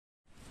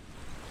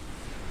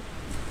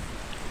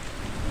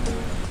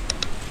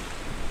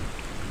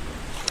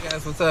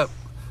Guys, what's up?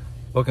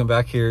 Welcome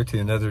back here to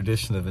another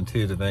edition of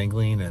Intuitive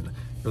Angling, and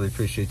really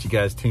appreciate you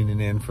guys tuning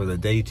in for the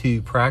day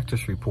 2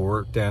 practice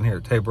report down here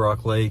at Table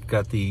Rock Lake.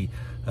 Got the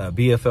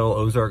BFL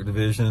Ozark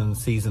Division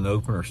season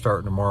opener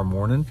starting tomorrow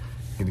morning.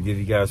 Going to give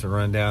you guys a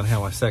rundown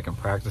how my second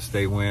practice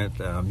day went.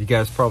 You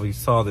guys probably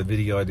saw the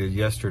video I did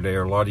yesterday,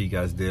 or a lot of you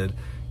guys did.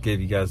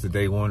 Gave you guys the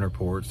day 1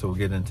 report, so we'll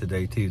get into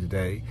day 2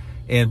 today.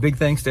 And big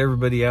thanks to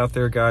everybody out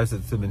there, guys,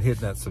 that's been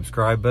hitting that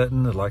subscribe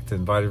button. I'd like to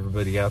invite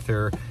everybody out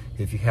there,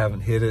 if you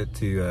haven't hit it,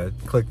 to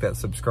click that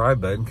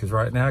subscribe button, because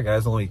right now,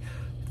 guys, only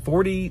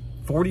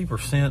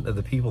 40% of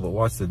the people that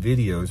watch the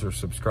videos are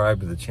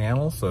subscribed to the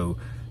channel. So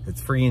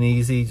it's free and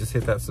easy. Just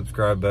hit that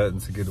subscribe button.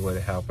 It's a good way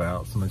to help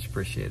out. So much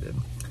appreciated.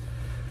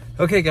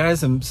 Okay,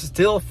 guys, I'm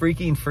still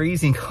freaking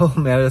freezing cold,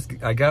 man.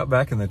 I got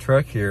back in the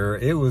truck here.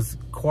 It was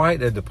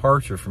quite a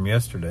departure from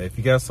yesterday. If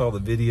you guys saw the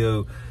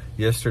video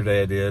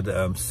yesterday I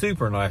did,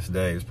 super nice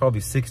day. It was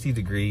probably 60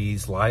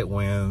 degrees, light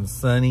winds,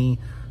 sunny,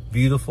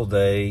 beautiful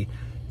day.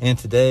 And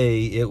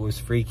today it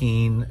was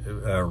freaking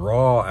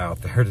raw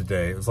out there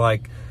today. It was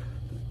like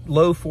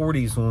low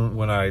 40s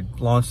when I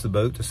launched the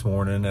boat this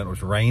morning, and it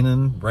was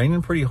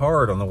raining pretty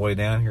hard on the way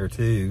down here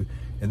too.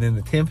 And then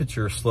the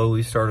temperature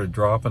slowly started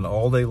dropping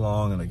all day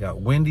long, and it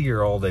got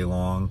windier all day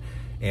long.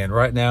 And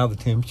right now the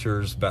temperature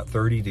is about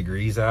 30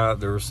 degrees out.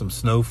 There were some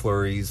snow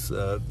flurries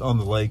on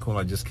the lake when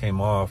I just came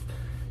off,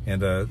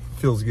 and it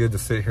feels good to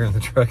sit here in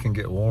the truck and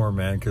get warm,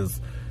 man, because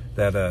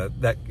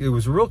that it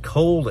was real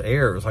cold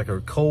air. It was like a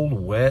cold,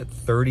 wet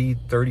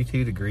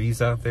 32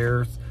 degrees out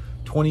there,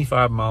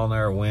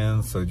 25-mile-an-hour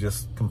winds. So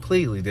just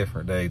completely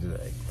different day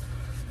today.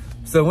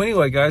 So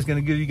anyway, guys, going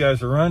to give you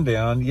guys a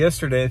rundown.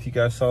 Yesterday, if you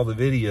guys saw the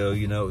video,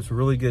 you know, it was a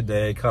really good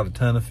day. Caught a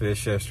ton of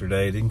fish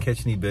yesterday. Didn't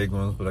catch any big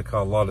ones, but I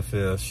caught a lot of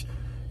fish.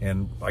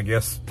 And I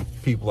guess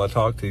people I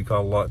talked to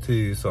caught a lot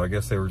too, so I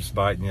guess they were just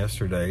biting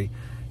yesterday.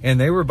 And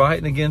they were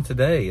biting again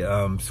today.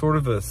 Sort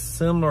of a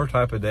similar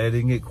type of day. I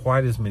didn't get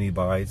quite as many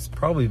bites,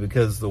 probably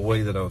because of the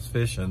way that I was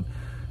fishing.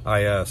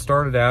 I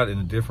started out in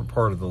a different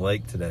part of the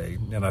lake today,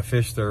 and I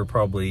fished there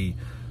probably,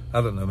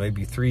 I don't know,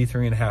 maybe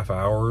 3.5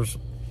 hours.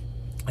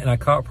 And I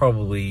caught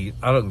probably,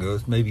 I don't know,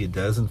 maybe a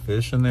dozen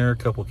fish in there, a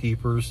couple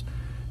keepers.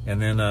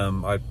 And then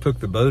I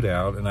took the boat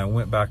out and I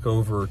went back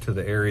over to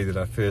the area that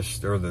I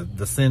fished, or the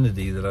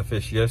vicinity that I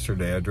fished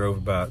yesterday. I drove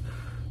about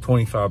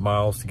 25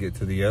 miles to get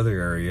to the other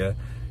area,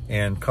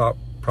 and caught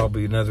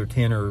probably another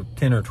 10 or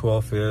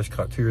 12 fish,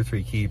 caught 2 or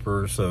 3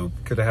 keepers. So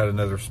could have had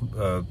another,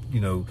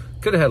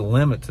 could have had a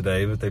limit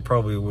today, but they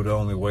probably would have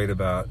only weighed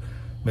about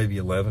maybe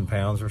 11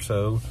 pounds or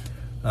so.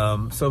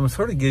 So I'm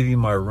sort of giving you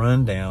my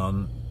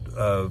rundown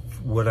of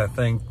what I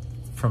think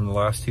from the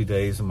last 2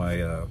 days of my,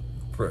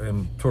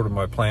 and sort of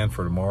my plan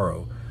for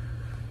tomorrow.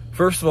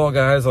 First of all,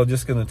 guys, I'm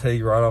just going to tell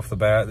you right off the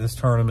bat, this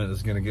tournament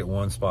is going to get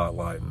one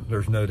spotlight.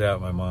 There's no doubt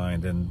in my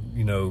mind. And,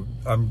 you know,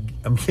 I'm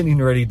getting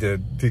ready to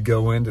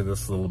go into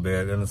this a little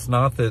bit. And it's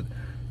not that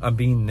I'm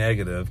being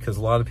negative, because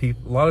a lot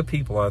of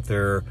people out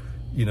there,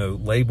 you know,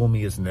 label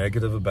me as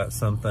negative about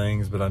some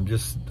things, but I'm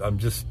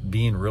just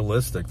being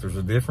realistic. There's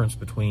a difference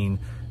between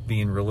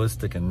being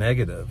realistic and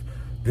negative.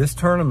 This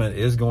tournament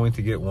is going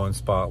to get one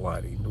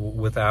spotlighting,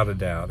 without a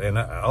doubt. And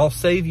I'll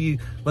save you,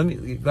 let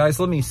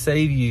me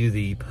save you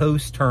the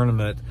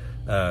post-tournament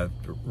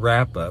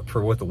wrap up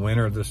for what the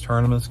winner of this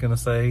tournament is going to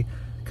say.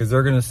 Because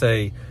they're going to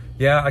say,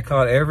 yeah, I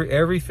caught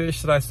every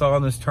fish that I saw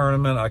in this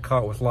tournament, I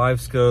caught with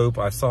live scope.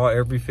 I saw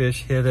every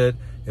fish hit it.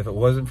 If it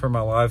wasn't for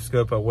my live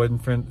scope, I would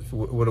have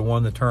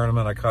won the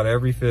tournament. I caught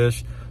every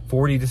fish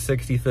 40 to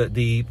 60 foot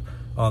deep.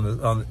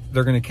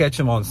 They're going to catch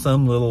them on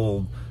some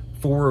little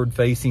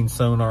forward-facing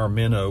sonar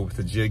minnow with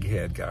a jig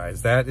head,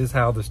 guys. That is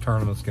how this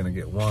tournament's going to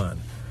get won.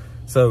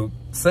 So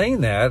saying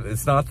that,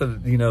 it's not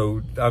that, you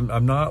know,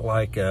 I'm not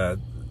like, you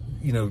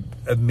know,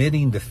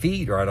 admitting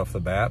defeat right off the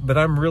bat, but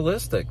I'm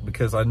realistic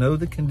because I know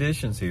the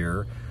conditions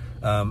here.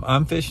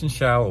 I'm fishing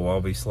shallow,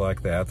 obviously,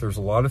 like that. There's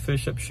a lot of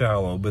fish up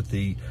shallow, but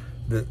the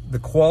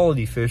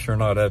quality fish are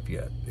not up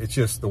yet. It's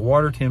just the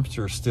water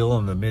temperature is still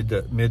in the mid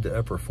to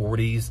upper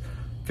 40s.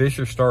 Fish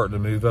are starting to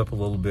move up a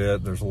little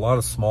bit. There's a lot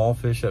of small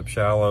fish up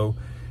shallow.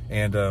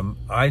 And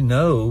I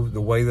know the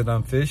way that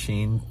I'm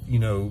fishing, you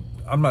know,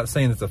 I'm not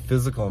saying it's a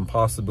physical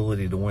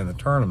impossibility to win the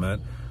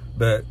tournament,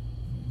 but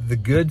the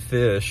good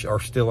fish are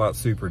still out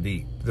super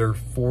deep. They're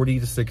 40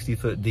 to 60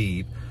 foot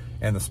deep,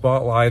 and the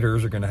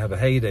spotlighters are going to have a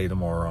heyday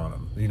tomorrow on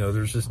them. You know,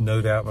 there's just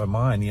no doubt in my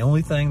mind. The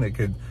only thing that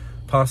could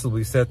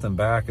possibly set them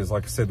back is,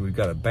 like I said, we've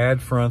got a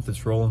bad front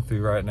that's rolling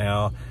through right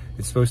now.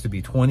 It's supposed to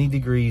be 20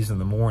 degrees in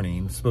the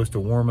morning. It's supposed to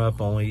warm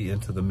up only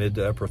into the mid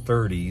to upper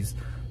 30s.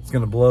 It's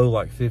going to blow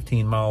like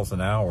 15 miles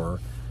an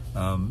hour.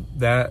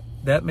 That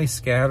may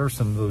scatter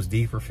some of those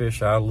deeper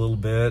fish out a little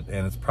bit,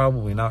 and it's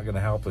probably not going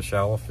to help the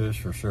shallow fish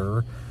for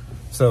sure.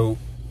 So,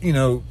 you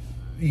know,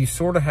 you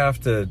sort of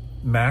have to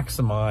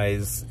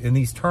maximize, in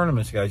these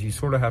tournaments, guys, you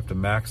sort of have to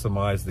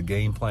maximize the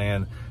game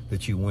plan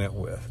that you went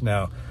with.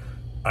 Now,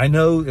 I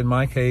know in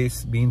my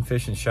case, being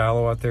fishing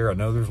shallow out there, I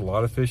know there's a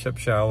lot of fish up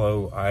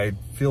shallow. I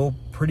feel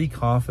pretty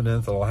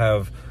confident that I'll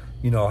have,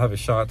 I'll have a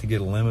shot to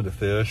get a limit of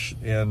fish.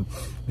 And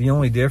the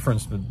only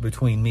difference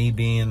between me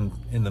being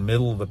in the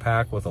middle of the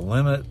pack with a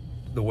limit,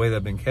 the way that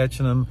I've been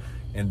catching them,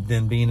 and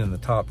then being in the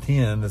top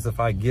 10 is if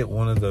I get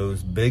one of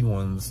those big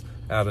ones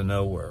out of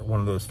nowhere, one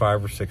of those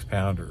 5 or 6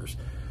 pounders.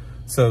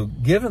 So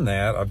given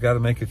that, I've got to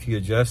make a few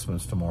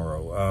adjustments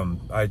tomorrow.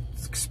 I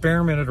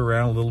experimented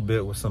around a little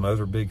bit with some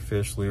other big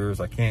fish lures.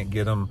 I can't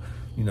get them,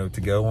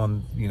 to go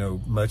on,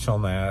 much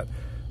on that.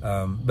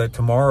 But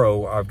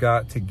tomorrow I've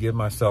got to give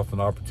myself an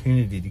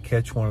opportunity to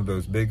catch one of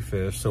those big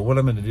fish. So what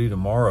I'm going to do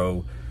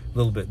tomorrow, a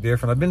little bit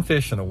different. I've been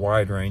fishing a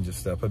wide range of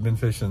stuff. I've been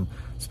fishing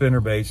spinner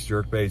baits,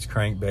 jerk baits,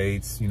 crank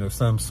baits,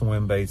 some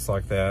swim baits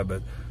like that.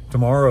 But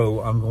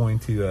tomorrow I'm going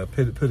to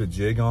put a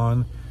jig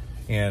on,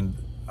 and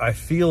I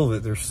feel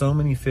that there's so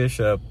many fish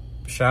up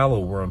shallow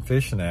where I'm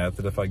fishing at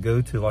that if I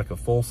go to like a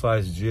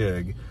full-size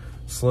jig,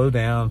 slow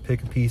down,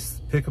 pick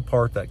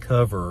apart that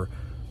cover,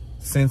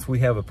 since we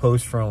have a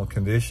post-frontal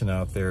condition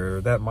out there,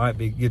 that might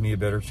give me a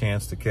better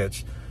chance to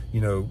catch,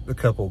 a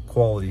couple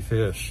quality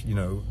fish,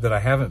 that I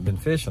haven't been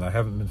fishing. I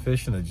haven't been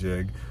fishing a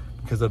jig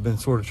because I've been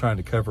sort of trying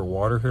to cover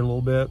water here a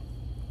little bit.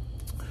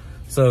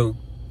 So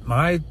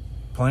my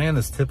plan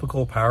is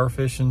typical power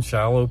fishing,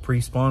 shallow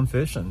pre-spawn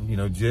fishing,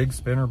 jig,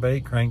 spinner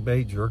bait, crank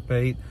bait, jerk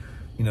bait,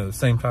 the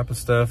same type of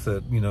stuff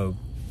that,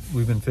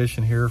 we've been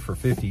fishing here for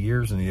 50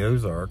 years in the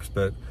Ozarks.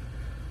 But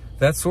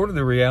that's sort of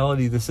the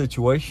reality of the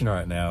situation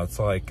right now. It's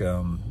like,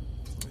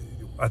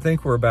 I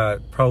think we're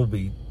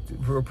probably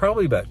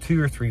about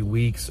 2 or 3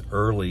 weeks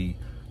early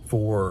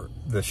for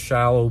the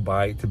shallow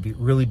bite to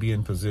really be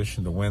in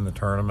position to win the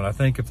tournament. I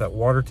think if that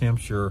water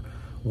temperature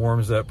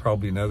warms up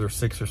probably another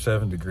 6 or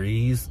 7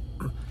 degrees,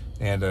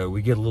 and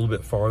we get a little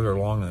bit farther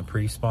along in the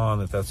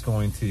pre-spawn, that's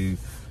going to,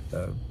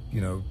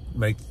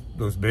 make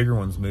those bigger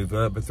ones move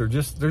up. But they're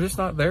just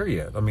not there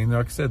yet. I mean,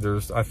 like I said,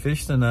 I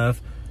fished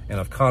enough and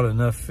I've caught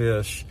enough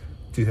fish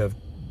to have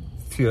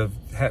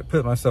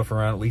put myself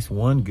around at least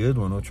one good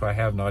one, which I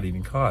have not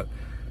even caught.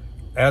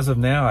 As of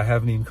now, I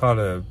haven't even caught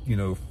a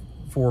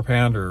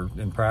 4-pounder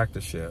in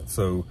practice yet.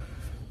 So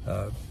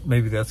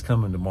maybe that's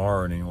coming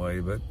tomorrow anyway.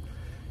 But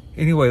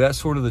anyway, that's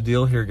sort of the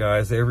deal here,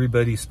 guys.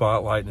 Everybody's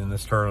spotlighting in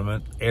this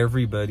tournament.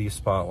 Everybody's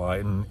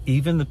spotlighting.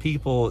 Even the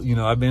people,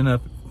 I've been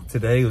up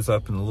today, was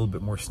up in a little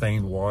bit more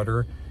stained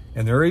water,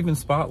 and they're even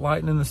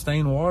spotlighting in the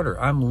stained water.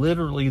 I'm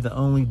literally the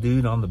only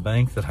dude on the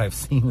bank that I've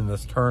seen in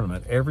this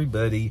tournament.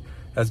 Everybody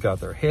has got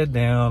their head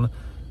down,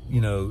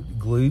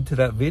 glued to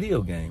that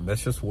video game.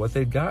 That's just what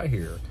they've got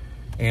here.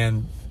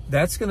 And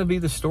that's going to be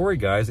the story,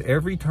 guys.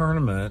 Every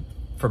tournament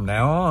from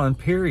now on,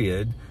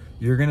 period,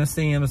 you're going to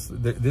see them.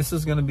 This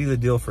is going to be the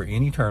deal for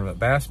any tournament.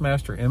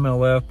 Bassmaster,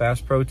 MLF,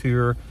 Bass Pro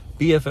Tour,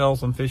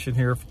 BFLs I'm fishing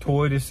here, for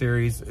Toyota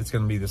Series, it's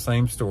going to be the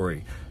same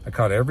story. I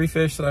caught every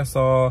fish that I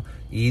saw,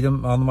 eat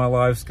them on my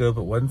live scope.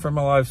 It wasn't from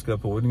my live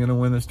scope. I wasn't going to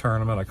win this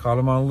tournament. I caught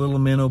them on a little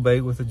minnow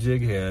bait with a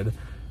jig head.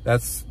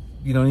 That's,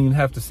 you don't even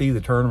have to see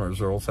the tournament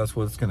results. That's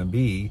what it's going to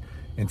be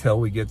until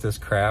we get this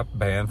crap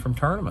banned from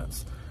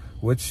tournaments,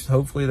 which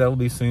hopefully that'll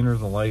be sooner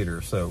than later.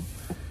 So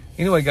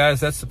anyway, guys,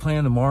 that's the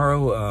plan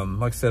tomorrow.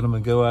 Like I said, I'm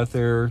going to go out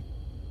there,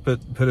 put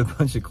a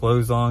bunch of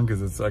clothes on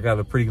because I got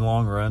a pretty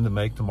long run to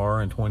make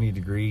tomorrow in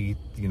 20-degree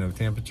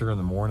temperature in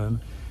the morning,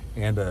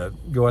 and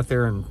go out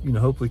there and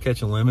hopefully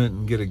catch a limit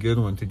and get a good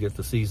one to get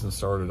the season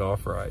started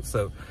off right.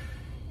 So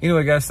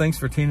anyway, guys, thanks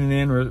for tuning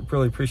in.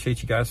 Really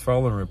appreciate you guys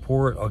following the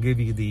report. I'll give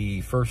you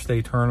the first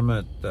day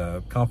tournament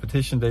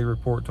competition day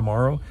report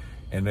tomorrow,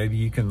 and maybe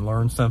you can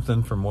learn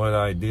something from what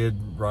I did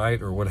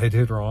right or what I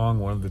did wrong,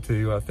 one of the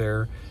two out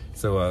there.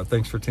 So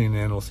thanks for tuning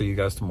in. We'll see you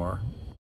guys tomorrow.